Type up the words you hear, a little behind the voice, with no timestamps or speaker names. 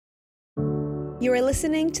You are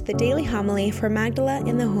listening to the Daily Homily for Magdala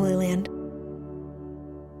in the Holy Land.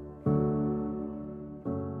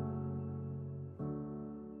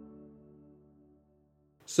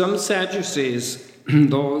 Some Sadducees,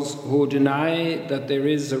 those who deny that there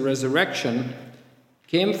is a resurrection,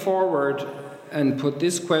 came forward and put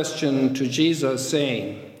this question to Jesus,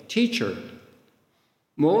 saying, "Teacher,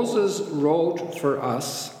 Moses wrote for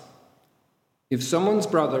us, if someone's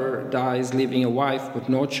brother dies leaving a wife but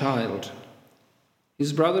no child,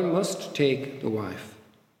 his brother must take the wife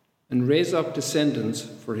and raise up descendants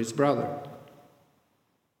for his brother.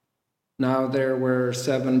 Now there were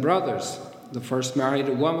 7 brothers. The first married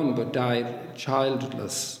a woman but died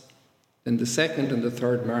childless. Then the second and the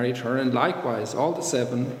third married her, and likewise all the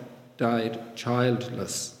 7 died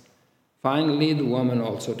childless. Finally, the woman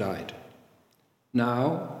also died.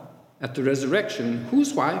 Now, at the resurrection,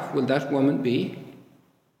 whose wife will that woman be?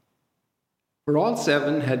 For all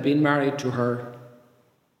 7 had been married to her."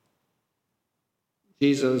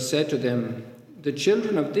 Jesus said to them, "The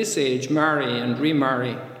children of this age marry and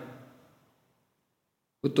remarry.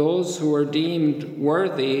 But those who are deemed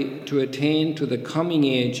worthy to attain to the coming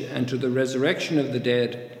age and to the resurrection of the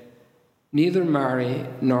dead neither marry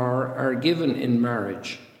nor are given in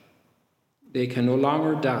marriage. They can no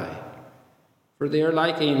longer die, for they are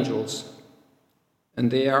like angels, and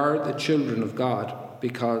they are the children of God,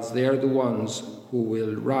 because they are the ones who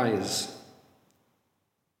will rise.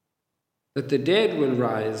 That the dead will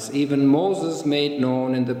rise, even Moses made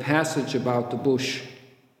known in the passage about the bush,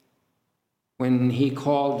 when he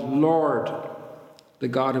called Lord, the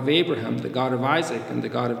God of Abraham, the God of Isaac, and the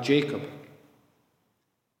God of Jacob.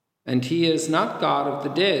 And he is not God of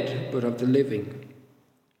the dead, but of the living,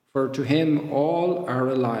 for to him all are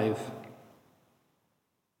alive."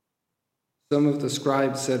 Some of the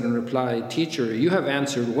scribes said in reply, "Teacher, you have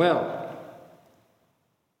answered well."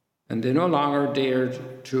 And they no longer dared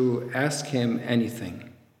to ask him anything.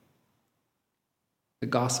 The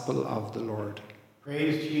Gospel of the Lord.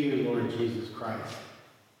 Praise to you, Lord Jesus Christ.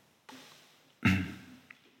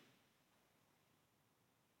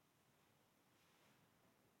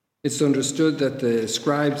 It's understood that the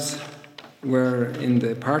scribes were in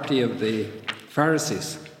the party of the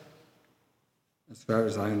Pharisees, as far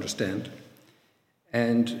as I understand.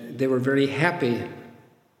 And they were very happy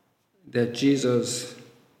that Jesus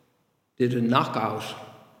did a knockout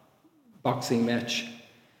boxing match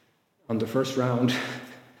on the first round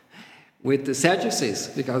with the Sadducees,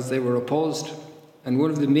 because they were opposed. And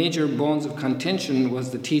one of the major bones of contention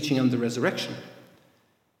was the teaching on the resurrection,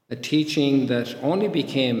 a teaching that only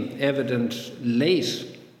became evident late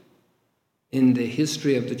in the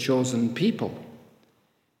history of the chosen people,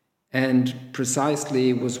 and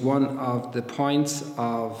precisely was one of the points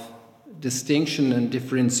of distinction and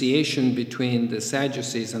differentiation between the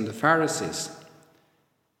Sadducees and the Pharisees.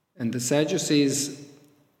 And the Sadducees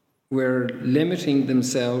were limiting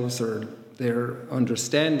themselves or their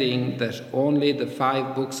understanding that only the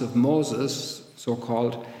 5 books of Moses,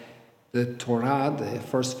 so-called the Torah, the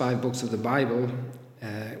first 5 books of the Bible,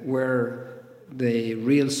 were the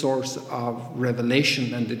real source of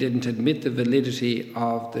revelation, and they didn't admit the validity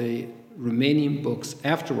of the remaining books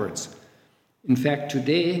afterwards. In fact,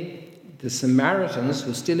 today, the Samaritans,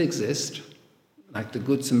 who still exist, like the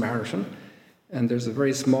Good Samaritan, and there's a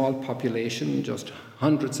very small population, just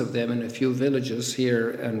hundreds of them in a few villages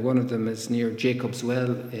here, and one of them is near Jacob's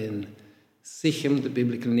Well in Sichem, the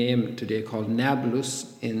biblical name today called Nablus,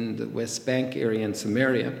 in the West Bank area in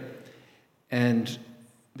Samaria. And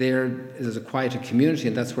there's quite a community,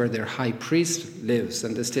 and that's where their high priest lives,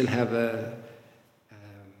 and they still have a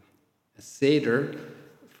Seder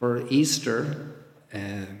for Easter,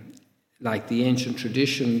 like the ancient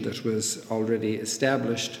tradition that was already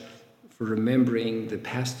established for remembering the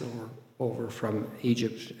Passover from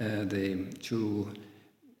Egypt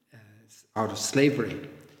out of slavery.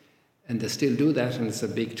 And they still do that, and it's a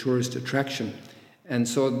big tourist attraction. And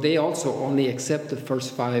so they also only accept the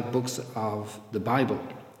first 5 books of the Bible.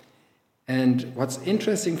 And what's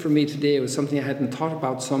interesting for me today was something I hadn't thought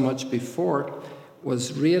about so much before,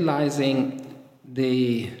 was realizing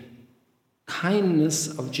the kindness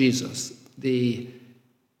of Jesus, the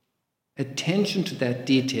attention to that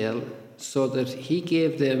detail, so that he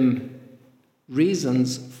gave them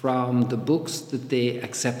reasons from the books that they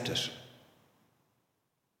accepted.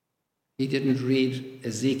 He didn't read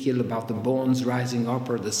Ezekiel about the bones rising up,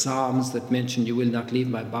 or the Psalms that mention, "You will not leave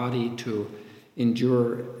my body to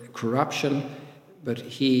endure corruption," but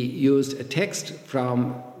he used a text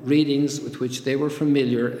from readings with which they were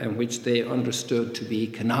familiar and which they understood to be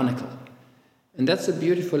canonical. And that's a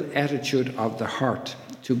beautiful attitude of the heart,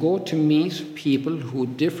 to go to meet people who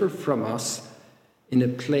differ from us in a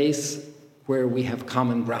place where we have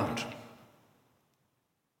common ground.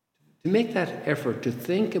 To make that effort to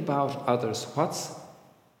think about others, what's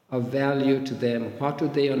of value to them, what do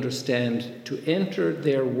they understand, to enter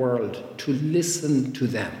their world, to listen to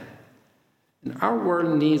them. And our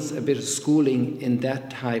world needs a bit of schooling in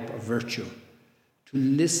that type of virtue, to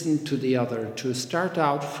listen to the other, to start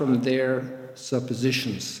out from their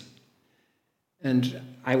suppositions. And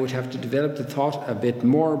I would have to develop the thought a bit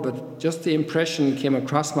more, but just the impression came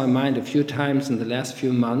across my mind a few times in the last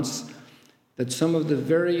few months that some of the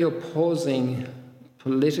very opposing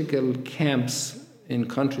political camps in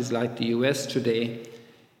countries like the US today,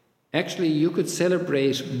 actually you could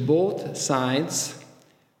celebrate both sides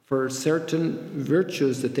for certain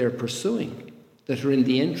virtues that they're pursuing, that are in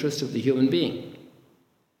the interest of the human being.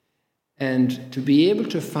 And to be able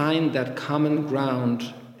to find that common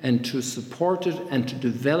ground and to support it and to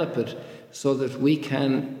develop it so that we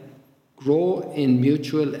can grow in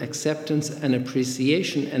mutual acceptance and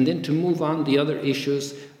appreciation, and then to move on the other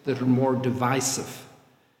issues that are more divisive.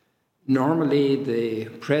 Normally, the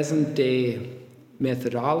present-day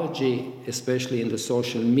methodology, especially in the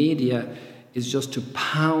social media, is just to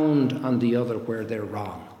pound on the other where they're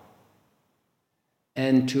wrong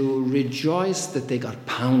and to rejoice that they got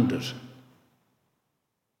pounded.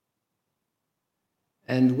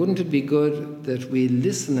 And wouldn't it be good that we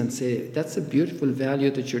listen and say, that's a beautiful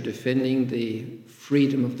value that you're defending, the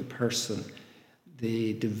freedom of the person,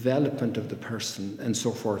 the development of the person, and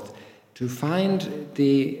so forth, to find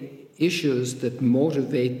the issues that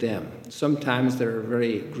motivate them. Sometimes there are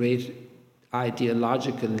very great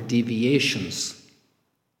ideological deviations.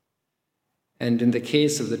 And in the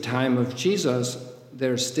case of the time of Jesus,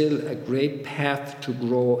 there's still a great path to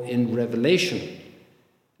grow in revelation.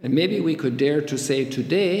 And maybe we could dare to say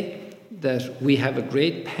today that we have a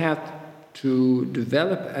great path to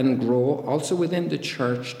develop and grow also within the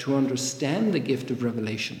church to understand the gift of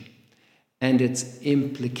revelation and its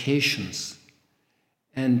implications,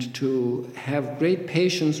 and to have great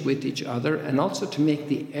patience with each other, and also to make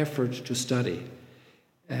the effort to study.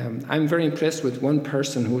 I'm very impressed with one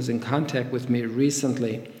person who was in contact with me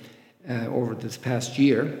recently over this past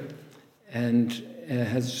year, and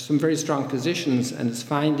has some very strong positions and is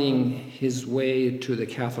finding his way to the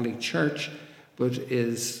Catholic Church, but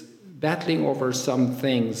is battling over some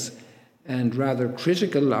things and rather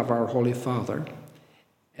critical of our Holy Father.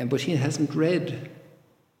 But he hasn't read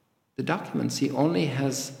the documents. He only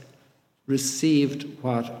has received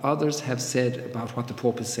what others have said about what the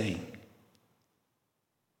Pope is saying.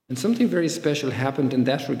 And something very special happened in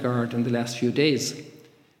that regard in the last few days.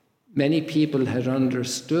 Many people had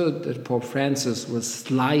understood that Pope Francis was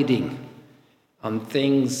sliding on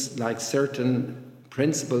things like certain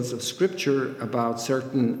principles of Scripture about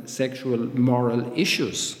certain sexual moral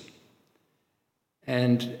issues.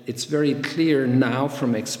 And it's very clear now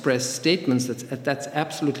from express statements that that's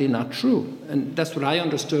absolutely not true. And that's what I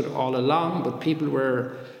understood all along, but people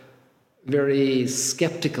were very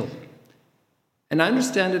skeptical. And I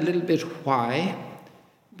understand a little bit why,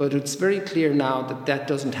 but it's very clear now that that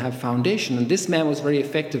doesn't have foundation. And this man was very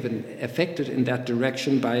affected in that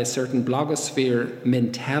direction by a certain blogosphere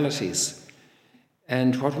mentalities.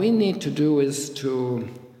 And what we need to do is to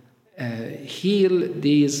heal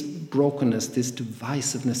these brokenness, this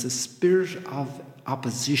divisiveness, a spirit of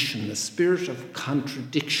opposition, a spirit of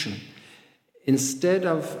contradiction, instead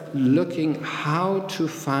of looking how to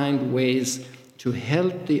find ways to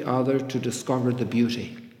help the other to discover the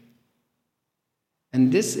beauty.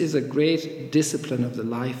 And this is a great discipline of the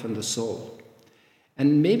life and the soul.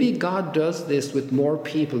 And maybe God does this with more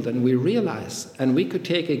people than we realize. And we could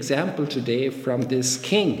take example today from this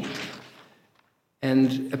king.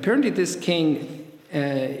 And apparently this king,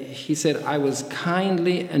 he said, I was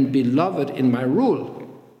kindly and beloved in my rule.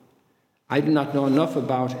 I do not know enough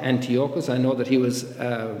about Antiochus. I know that he was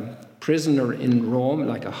a prisoner in Rome,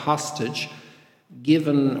 like a hostage,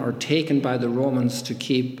 given or taken by the Romans to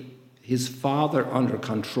keep his father under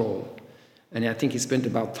control. And I think he spent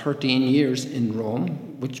about 13 years in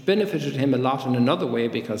Rome, which benefited him a lot in another way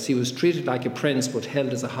because he was treated like a prince but held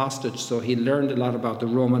as a hostage, so he learned a lot about the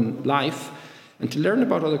Roman life. And to learn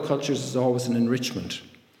about other cultures is always an enrichment.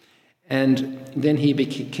 And then he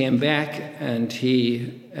came back and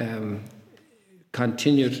he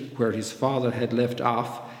continued where his father had left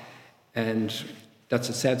off. And that's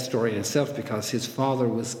a sad story in itself because his father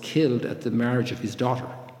was killed at the marriage of his daughter.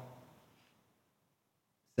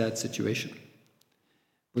 Sad situation.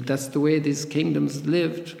 But that's the way these kingdoms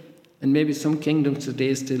lived. And maybe some kingdoms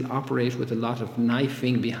today still operate with a lot of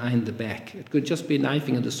knifing behind the back. It could just be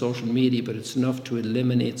knifing on the social media, but it's enough to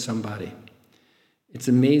eliminate somebody. It's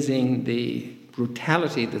amazing the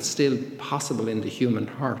brutality that's still possible in the human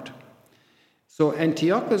heart. So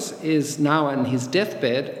Antiochus is now on his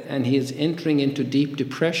deathbed, and he is entering into deep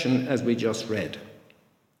depression, as we just read.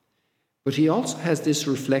 But he also has this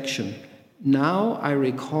reflection: now I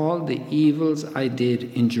recall the evils I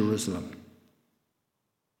did in Jerusalem.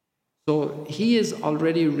 So he is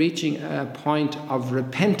already reaching a point of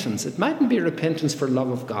repentance. It mightn't be repentance for love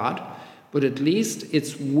of God, but at least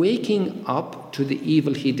it's waking up to the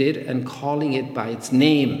evil he did and calling it by its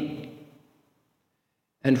name.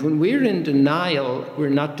 And when we're in denial, we're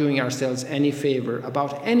not doing ourselves any favor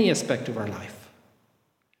about any aspect of our life.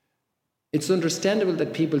 It's understandable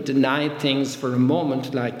that people deny things for a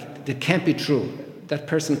moment, like, it can't be true. That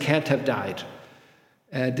person can't have died.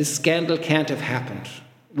 This scandal can't have happened.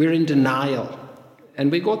 We're in denial. And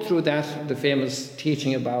we go through that, the famous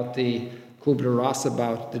teaching about the Kubler-Ross,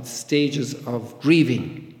 about the stages of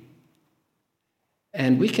grieving.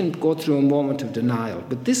 And we can go through a moment of denial.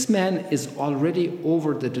 But this man is already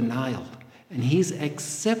over the denial, and he's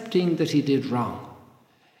accepting that he did wrong.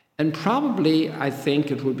 And probably, I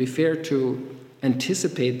think it would be fair to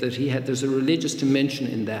anticipate that there's a religious dimension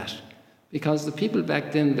in that. Because the people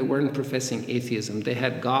back then, they weren't professing atheism. They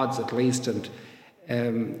had gods at least, and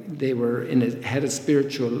they had a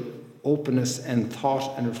spiritual openness and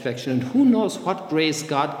thought and reflection. And who knows what grace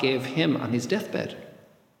God gave him on his deathbed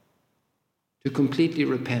to completely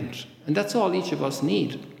repent. And that's all each of us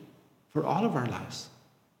need for all of our lives.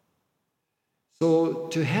 So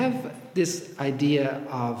to have this idea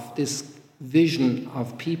of this vision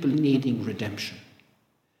of people needing redemption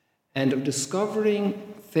and of discovering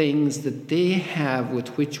things that they have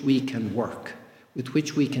with which we can work, with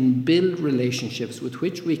which we can build relationships, with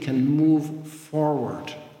which we can move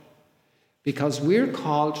forward. Because we're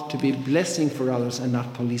called to be blessing for others and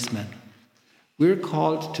not policemen. We're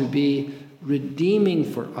called to be redeeming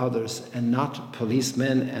for others and not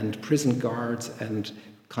policemen and prison guards and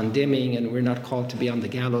condemning, and we're not called to be on the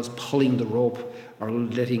gallows pulling the rope or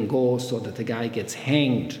letting go so that the guy gets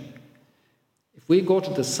hanged. If we go to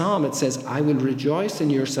the psalm, it says, I will rejoice in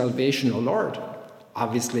your salvation, O Lord.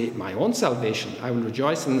 Obviously, my own salvation. I will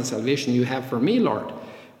rejoice in the salvation you have for me, Lord.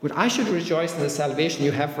 But I should rejoice in the salvation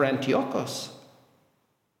you have for Antiochus.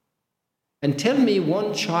 And tell me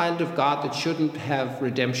one child of God that shouldn't have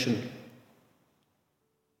redemption.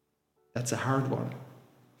 That's a hard one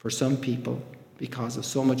for some people because of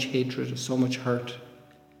so much hatred, so much hurt.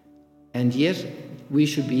 And yet, we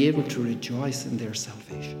should be able to rejoice in their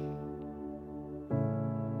salvation.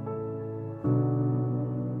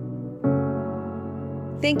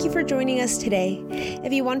 Thank you for joining us today.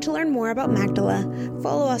 If you want to learn more about Magdala,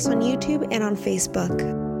 follow us on YouTube and on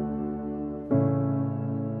Facebook.